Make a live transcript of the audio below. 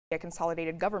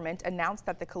Consolidated Government announced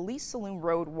that the Kaliste Saloom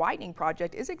Road widening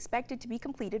project is expected to be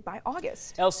completed by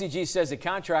August. LCG says the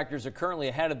contractors are currently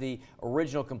ahead of the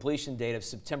original completion date of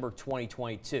September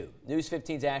 2022. News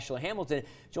 15's Ashley Hamilton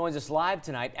joins us live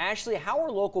tonight. Ashley, how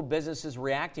are local businesses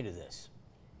reacting to this?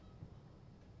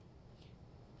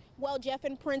 Well, Jeff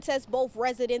and Princess, both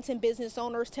residents and business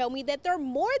owners tell me that they're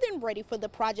more than ready for the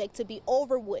project to be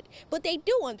over with, but they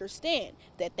do understand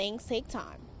that things take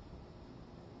time.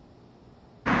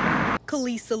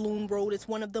 Kaliste Saloom Road is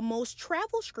one of the most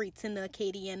traveled streets in the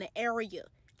Acadiana area.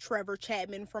 Trevor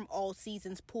Chapman from All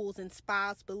Seasons Pools and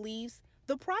Spas believes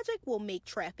the project will make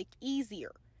traffic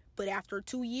easier, but after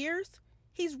 2 years,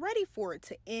 he's ready for it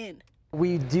to end.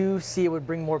 We do see it would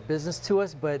bring more business to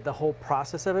us, but the whole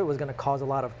process of it was going to cause a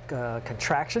lot of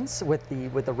contractions with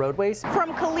the roadways.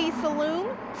 From Kaliste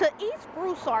Saloom to East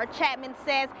Broussard, Chapman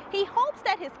says he hopes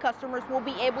that his customers will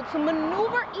be able to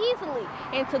maneuver easily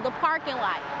into the parking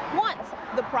lot once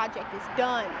the project is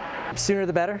done. Sooner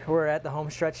the better. We're at the home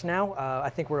stretch now. I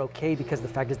think we're okay because the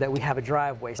fact is that we have a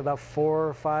driveway. So about 4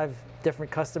 or 5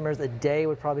 different customers a day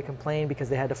would probably complain because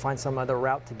they had to find some other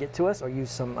route to get to us or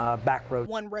use some back road.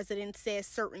 One resident says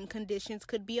certain conditions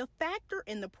could be a factor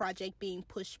in the project being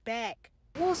pushed back.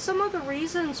 Well, some of the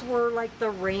reasons were like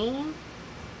the rain.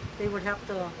 They would have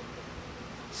to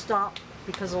stop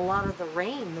because a lot of the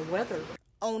rain, the weather.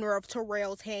 Owner of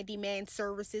Terrell's Handyman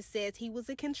Services says he was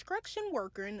a construction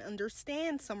worker and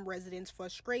understands some residents'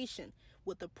 frustration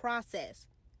with the process.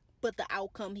 But the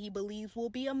outcome, he believes,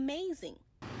 will be amazing.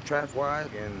 Traffic-wise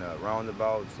and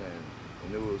roundabouts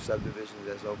and the new subdivisions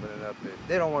that's opening up,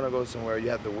 they don't want to go somewhere you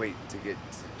have to wait to get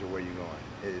to where you're going.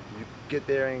 If you get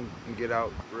there and get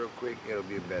out real quick, it'll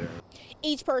be better.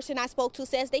 Each person I spoke to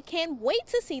says they can't wait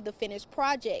to see the finished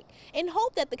project and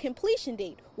hope that the completion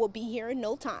date will be here in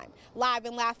no time. Live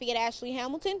in Lafayette, Ashley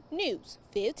Hamilton, News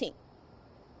 15.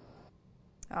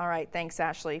 All right, thanks,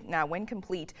 Ashley. Now, when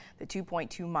complete, the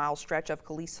 2.2-mile stretch of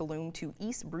Kaliste Saloom to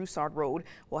East Broussard Road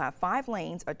will have 5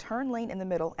 lanes, a turn lane in the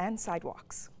middle, and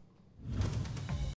sidewalks.